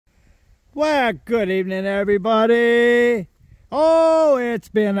Well, good evening, everybody. Oh, it's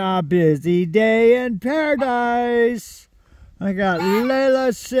been a busy day in paradise. I got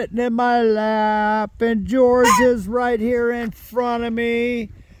Layla sitting in my lap, and George is right here in front of me,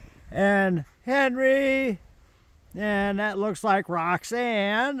 and Henry, and that looks like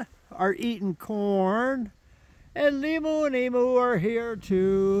Roxanne are eating corn, and Limu and Emu are here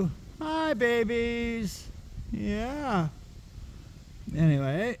too. Hi, babies. Yeah.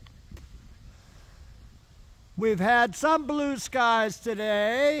 Anyway. We've had some blue skies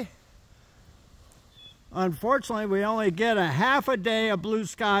today. Unfortunately, we only get a half a day of blue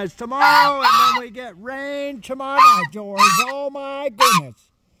skies tomorrow, and then we get rain tomorrow night, George. Oh my goodness.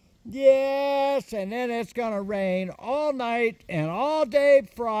 Yes, and then it's going to rain all night and all day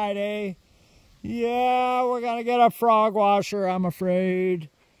Friday. Yeah, we're going to get a frog washer, I'm afraid.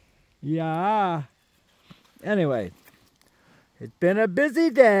 Yeah. Anyway. It's been a busy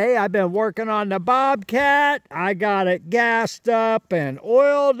day. I've been working on the Bobcat. I got it gassed up and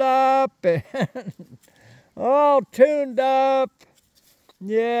oiled up and all tuned up.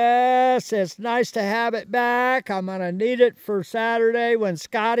 Yes, it's nice to have it back. I'm going to need it for Saturday when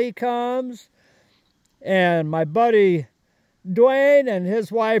Scotty comes. And my buddy Dwayne and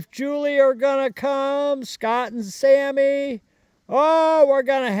his wife Julie are going to come. Scott and Sammy. Oh, we're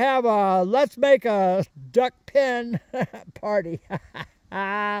going to have let's make a duck pen party.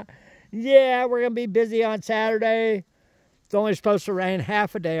 Yeah, we're going to be busy on Saturday. It's only supposed to rain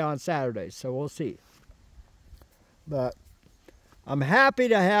half a day on Saturday, so we'll see. But I'm happy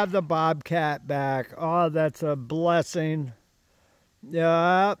to have the Bobcat back. Oh, that's a blessing.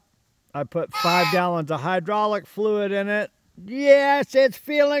 Yeah, I put 5 gallons of hydraulic fluid in it. Yes, it's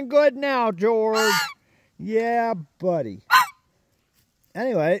feeling good now, George. Yeah, buddy.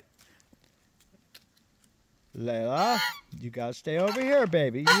 Anyway, Layla, you gotta stay over here,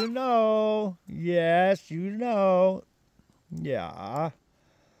 baby. You know. Yes, you know. Yeah.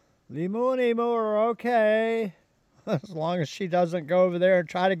 Limu and Emu are okay. As long as she doesn't go over there and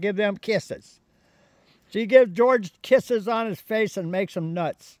try to give them kisses. She gives George kisses on his face and makes him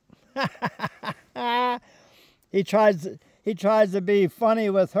nuts. He tries to be funny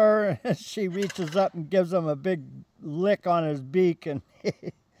with her, and she reaches up and gives him a big lick on his beak, and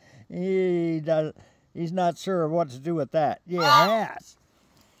he's not sure what to do with that. Yes.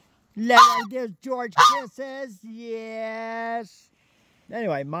 Layla gives George kisses. Yes.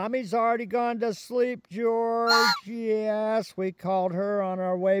 Anyway, Mommy's already gone to sleep, George. Yes, we called her on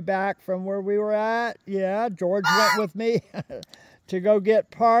our way back from where we were at. Yeah, George went with me to go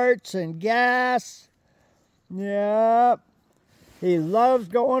get parts and gas. Yep. He loves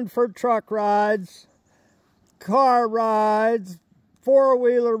going for truck rides, car rides,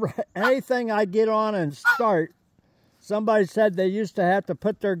 four-wheeler rides, anything I get on and start. Somebody said they used to have to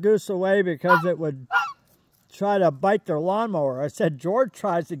put their goose away because it would try to bite their lawnmower. I said, George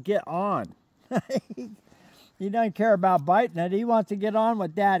tries to get on. He doesn't care about biting it. He wants to get on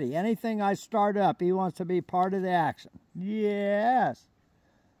with Daddy. Anything I start up, he wants to be part of the action. Yes.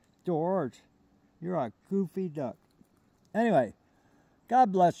 George, you're a goofy duck. Anyway.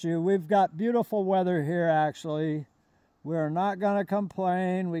 God bless you. We've got beautiful weather here, actually. We're not going to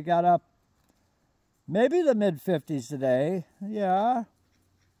complain. We got up maybe the mid-50s today. Yeah.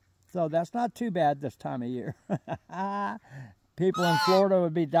 So that's not too bad this time of year. People in Florida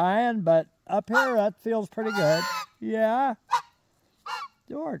would be dying, but up here that feels pretty good. Yeah.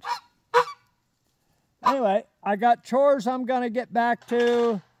 George. Anyway, I got chores I'm going to get back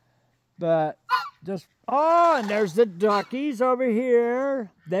to, but just... Oh, and there's the duckies over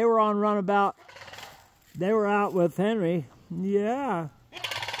here. They were on runabout. They were out with Henry. Yeah.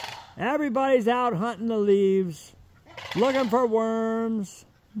 Everybody's out hunting the leaves, looking for worms.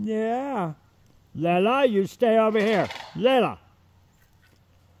 Yeah. Layla, you stay over here. Layla.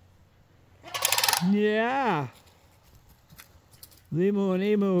 Yeah. Limu and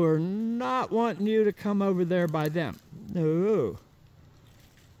Emu are not wanting you to come over there by them. No.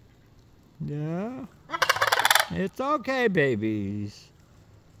 Yeah. It's okay, babies.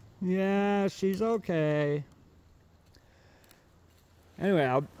 Yeah, she's okay.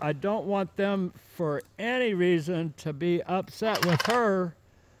 Anyway, I don't want them for any reason to be upset with her,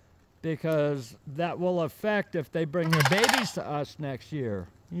 because that will affect if they bring their babies to us next year.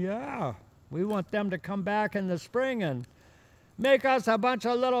 Yeah, we want them to come back in the spring and make us a bunch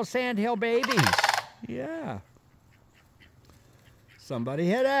of little sandhill babies. Yeah. Somebody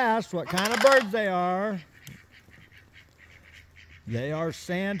had asked what kind of birds they are. They are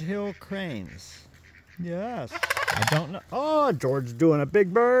sandhill cranes. Yes. I don't know. Oh, George's doing a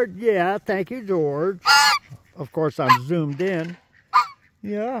big bird. Yeah, thank you, George. Of course, I'm zoomed in.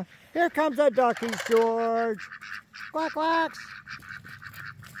 Yeah. Here comes the duckies, George. Quack, quacks.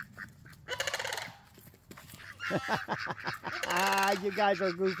 You guys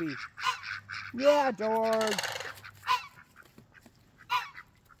are goofy. Yeah, George.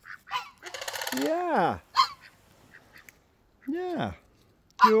 Yeah. Yeah.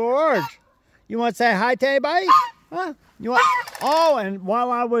 George, you want to say hi to anybody? Huh? You want? Oh, and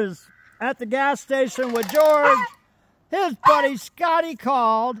while I was at the gas station with George, his buddy Scotty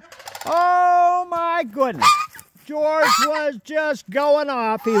called. Oh my goodness. George was just going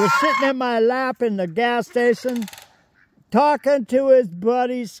off. He was sitting in my lap in the gas station talking to his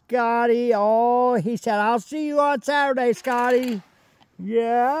buddy Scotty. Oh, he said, I'll see you on Saturday, Scotty.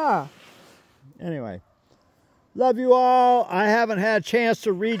 Yeah. Anyway, love you all. I haven't had a chance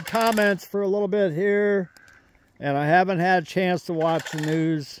to read comments for a little bit here, and I haven't had a chance to watch the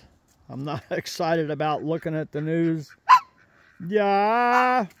news. I'm not excited about looking at the news.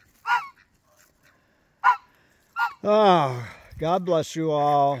 Yeah. Oh, God bless you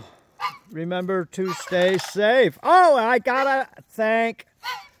all. Remember to stay safe. Oh, I gotta thank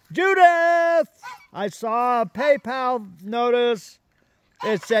Judith. I saw a PayPal notice.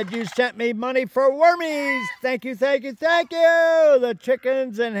 It said you sent me money for wormies. Thank you, thank you, thank you. The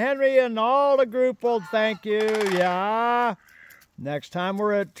chickens and Henry and all the group will thank you. Yeah. Next time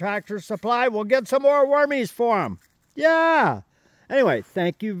we're at Tractor Supply, we'll get some more wormies for them. Yeah. Anyway,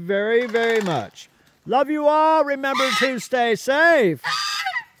 thank you very, very much. Love you all. Remember to stay safe.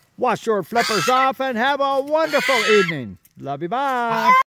 Wash your flippers off and have a wonderful evening. Love you. Bye.